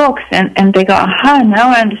in the books, and they go, aha, now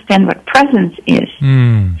I understand what presence is.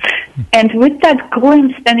 And with that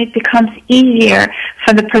glimpse, then it becomes easier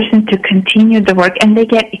for the person to continue the work, and they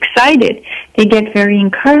get excited. They get very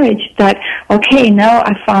encouraged that, okay, now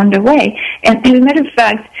I found a way. And as a matter of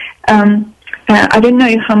fact, I don't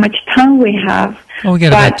know how much time we have. Oh, we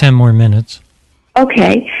got about 10 more minutes.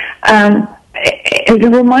 Okay. It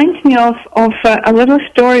reminds me of a little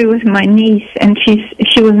story with my niece, and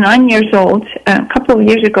she was 9 years old a couple of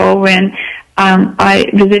years ago when I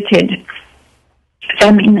visited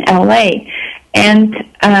them in LA. And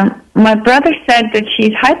my brother said that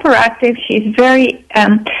she's hyperactive. She's very,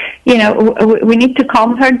 we need to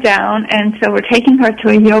calm her down. And so we're taking her to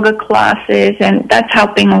a yoga classes, and that's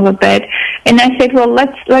helping a little bit. And I said, well,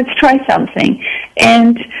 let's try something.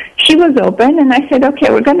 And she was open, and I said, okay,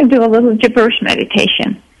 we're going to do a little gibberish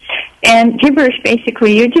meditation. And gibberish,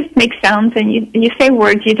 basically, you just make sounds, and you say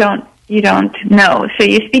words you don't know. So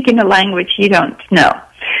you speak in a language you don't know.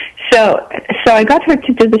 So I got her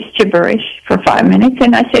to do this gibberish for 5 minutes,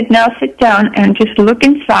 and I said, now sit down and just look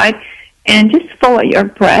inside and just follow your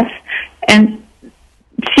breath and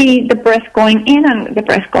see the breath going in and the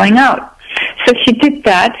breath going out. So she did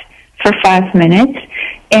that for 5 minutes,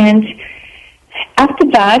 and after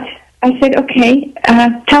that, I said, okay,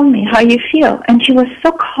 tell me how you feel. And she was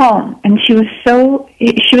so calm, and she was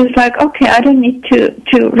like, okay, I don't need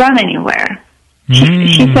to run anywhere.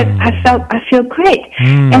 She said, I feel great.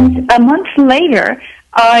 And a month later,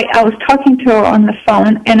 I was talking to her on the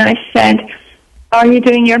phone, and I said, are you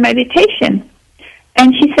doing your meditation?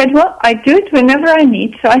 And she said, well, I do it whenever I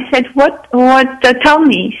need. So I said, what, tell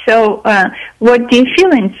me. So, what do you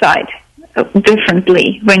feel inside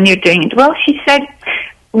differently when you're doing it? Well, she said,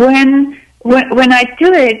 when I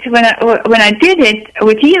do it, when I did it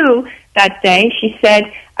with you that day, she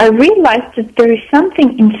said, I realized that there is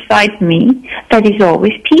something inside me that is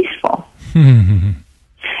always peaceful.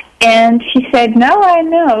 And she said, now I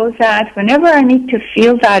know that whenever I need to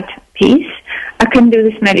feel that peace, I can do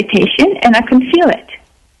this meditation and I can feel it.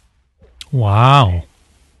 Wow.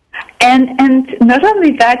 And not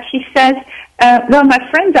only that, she says, well, my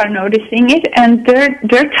friends are noticing it, and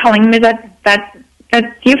they're telling me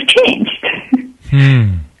that you've changed.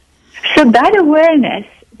 So that awareness,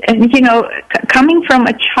 and coming from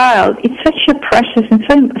a child, it's such a precious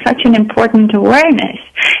and such an important awareness.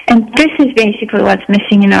 And this is basically what's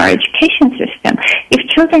missing in our education system. If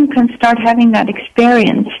children can start having that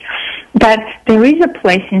experience, that there is a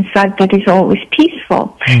place inside that is always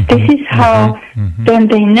peaceful, this is how then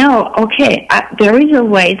they know, okay, there is a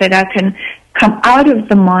way that I can come out of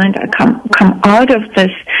the mind, I come out of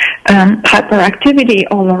this hyperactivity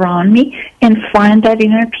all around me and find that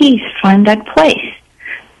inner peace, find that place.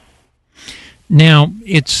 Now,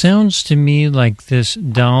 it sounds to me like this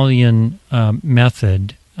Dalian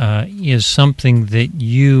method is something that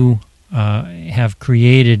you have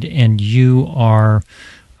created, and you are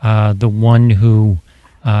the one who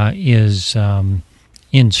is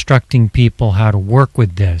instructing people how to work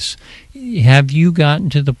with this. Have you gotten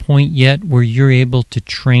to the point yet where you're able to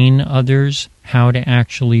train others how to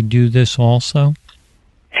actually do this also?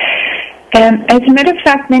 As a matter of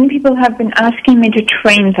fact, many people have been asking me to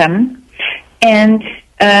train them. And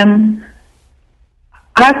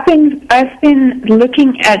I've been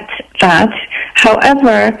looking at that.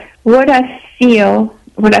 However, what I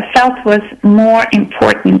felt was more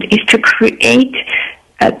important is to create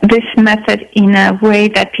this method in a way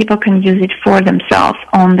that people can use it for themselves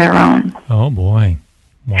on their own. Oh boy!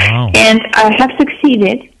 Wow! And I have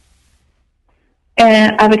succeeded.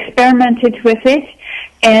 I've experimented with it.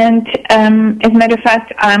 And as a matter of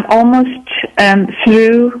fact, I'm almost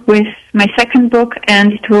through with my second book,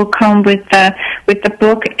 and it will come with the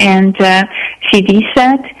book and CD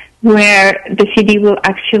set, where the CD will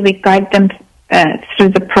actually guide them through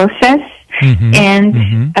the process, and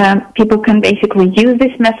people can basically use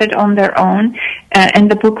this method on their own,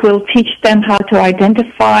 and the book will teach them how to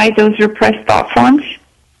identify those repressed thought forms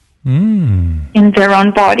in their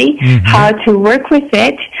own body, how to work with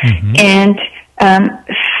it, and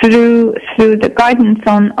through the guidance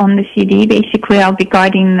on the CD, basically I'll be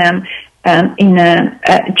guiding them in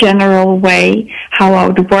a general way how I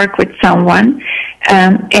would work with someone,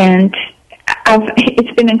 and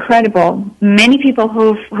it's been incredible. Many people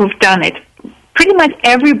who've done it, pretty much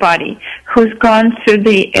everybody who's gone through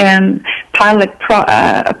the pilot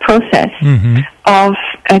process of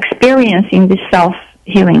experiencing the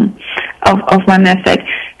self-healing of my method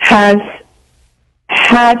has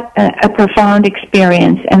had a profound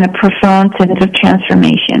experience and a profound sense of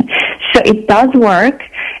transformation. So it does work,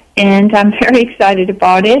 and I'm very excited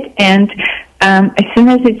about it. And as soon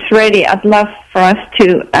as it's ready, I'd love for us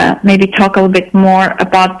to maybe talk a little bit more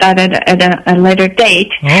about that at a later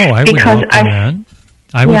date. Oh, I would welcome that.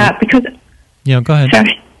 Yeah, because... Yeah, go ahead.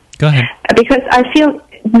 Sorry. Go ahead. Because I feel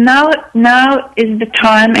now is the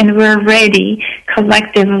time, and we're ready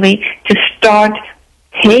collectively to start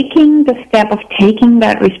taking the step of taking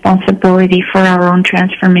that responsibility for our own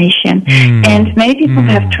transformation. And many people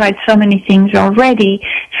have tried so many things already,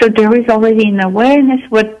 so there is already an awareness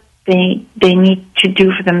what they need to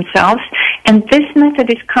do for themselves. And this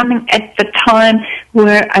method is coming at the time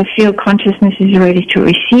where I feel consciousness is ready to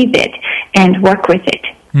receive it and work with it.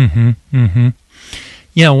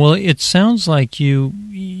 Yeah, well, it sounds like you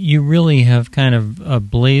really have kind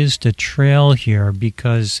of blazed a trail here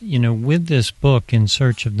because, with this book, In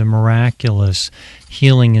Search of the Miraculous,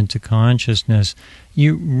 Healing into Consciousness,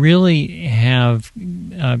 you really have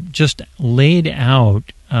just laid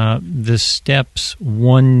out the steps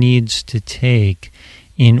one needs to take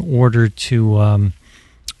in order to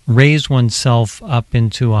raise oneself up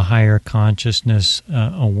into a higher consciousness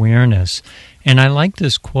awareness. And I like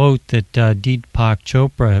this quote that Deepak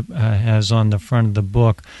Chopra has on the front of the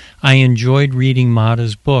book. I enjoyed reading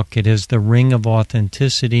Mada's book. It is the ring of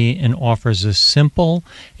authenticity and offers a simple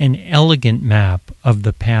and elegant map of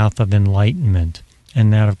the path of enlightenment.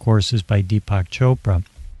 And that, of course, is by Deepak Chopra.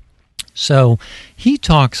 So he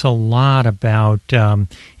talks a lot about,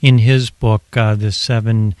 in his book, the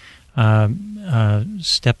 7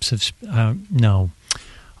 steps of...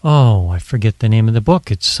 I forget the name of the book.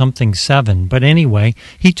 It's something 7. But anyway,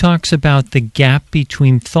 he talks about the gap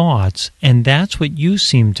between thoughts, and that's what you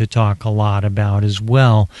seem to talk a lot about as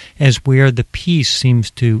well, as where the peace seems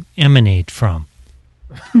to emanate from.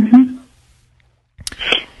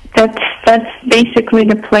 That's basically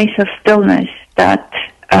the place of stillness that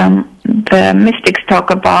the mystics talk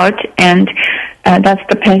about, and that's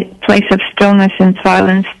the place of stillness and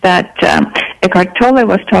silence that Eckhart Tolle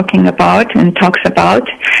was talking about and talks about.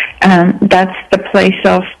 That's the place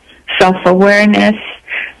of self-awareness,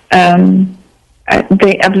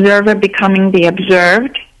 the observer becoming the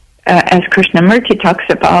observed, as Krishnamurti talks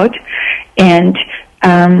about. And,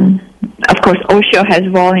 of course, Osho has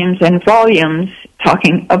volumes and volumes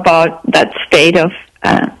talking about that state of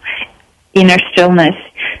inner stillness.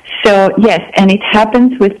 So, yes, and it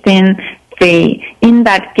happens within in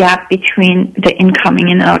that gap between the incoming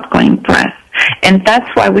and outgoing breath. And that's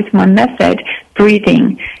why with my method,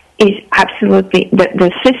 breathing is absolutely,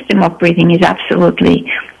 the system of breathing is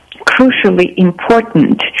absolutely crucially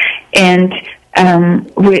important. And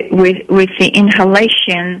with the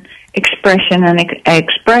inhalation, expression and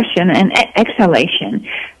exhalation,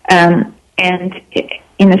 and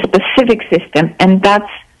in a specific system, and that's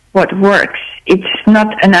what works. It's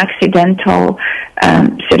not an accidental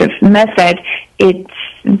sort of method. It's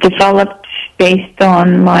developed based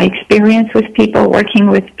on my experience with people, working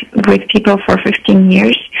with people for 15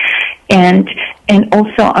 years, and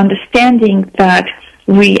also understanding that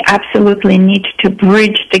we absolutely need to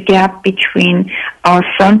bridge the gap between our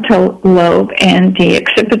frontal lobe and the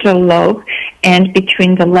occipital lobe, and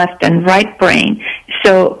between the left and right brain.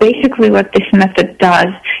 So basically what this method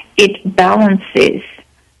does, it balances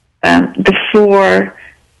the 4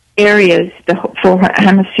 areas, the 4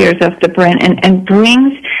 hemispheres of the brain, and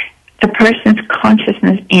brings the person's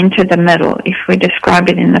consciousness into the middle, if we describe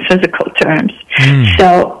it in the physical terms.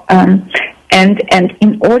 So, and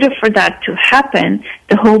in order for that to happen,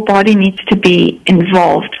 the whole body needs to be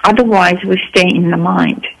involved. Otherwise, we stay in the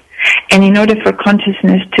mind. And in order for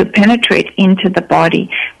consciousness to penetrate into the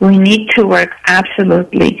body, we need to work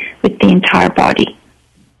absolutely with the entire body.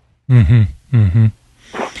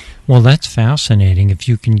 Well, that's fascinating. If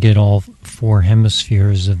you can get all 4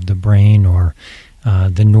 hemispheres of the brain, or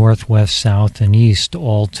the north, west, south, and east,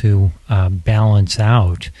 all to balance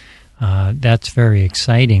out, that's very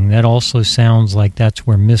exciting. That also sounds like that's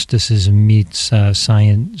where mysticism meets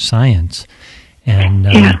science. And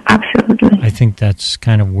yeah, absolutely. I think that's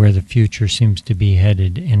kind of where the future seems to be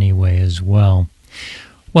headed anyway as well.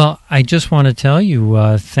 Well, I just want to tell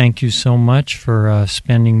you, thank you so much for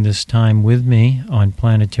spending this time with me on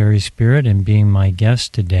Planetary Spirit and being my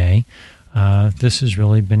guest today. This has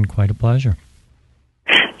really been quite a pleasure.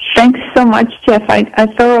 Thanks so much, Jeff. I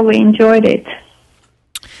thoroughly enjoyed it.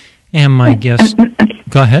 And my guest...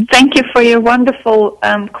 Go ahead. Thank you for your wonderful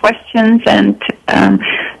questions, and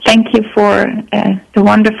thank you for the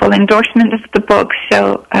wonderful endorsement of the book.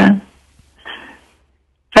 So I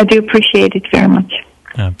do appreciate it very much.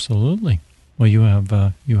 Absolutely. Well, you have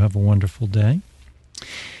a wonderful day.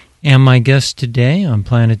 And my guest today on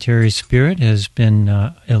Planetary Spirit has been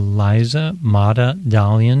Eliza Mata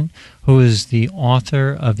Dalian, who is the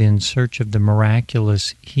author of In Search of the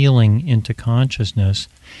Miraculous Healing into Consciousness.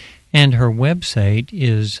 And her website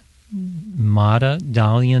is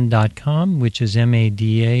madadalian.com, which is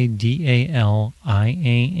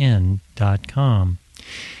MADADALIAN.com.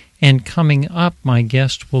 And coming up, my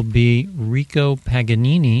guest will be Rico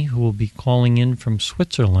Paganini, who will be calling in from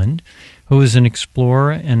Switzerland, who is an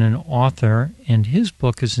explorer and an author, and his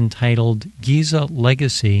book is entitled Giza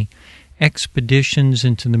Legacy, Expeditions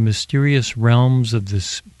into the Mysterious Realms of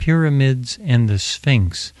the Pyramids and the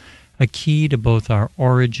Sphinx, a key to both our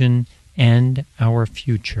origin and our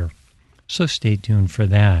future. So stay tuned for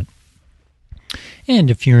that. And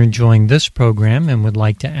if you're enjoying this program and would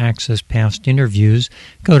like to access past interviews,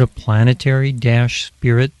 go to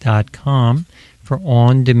planetary-spirit.com for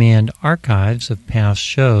on-demand archives of past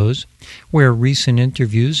shows, where recent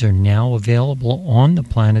interviews are now available on the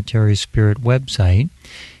Planetary Spirit website.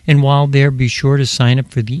 And while there, be sure to sign up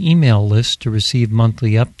for the email list to receive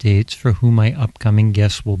monthly updates for who my upcoming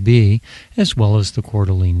guests will be, as well as the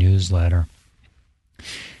quarterly newsletter.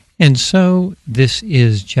 And so, this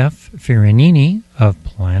is Jeff Ferranini of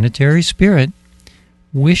Planetary Spirit,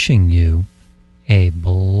 wishing you a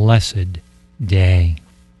blessed day.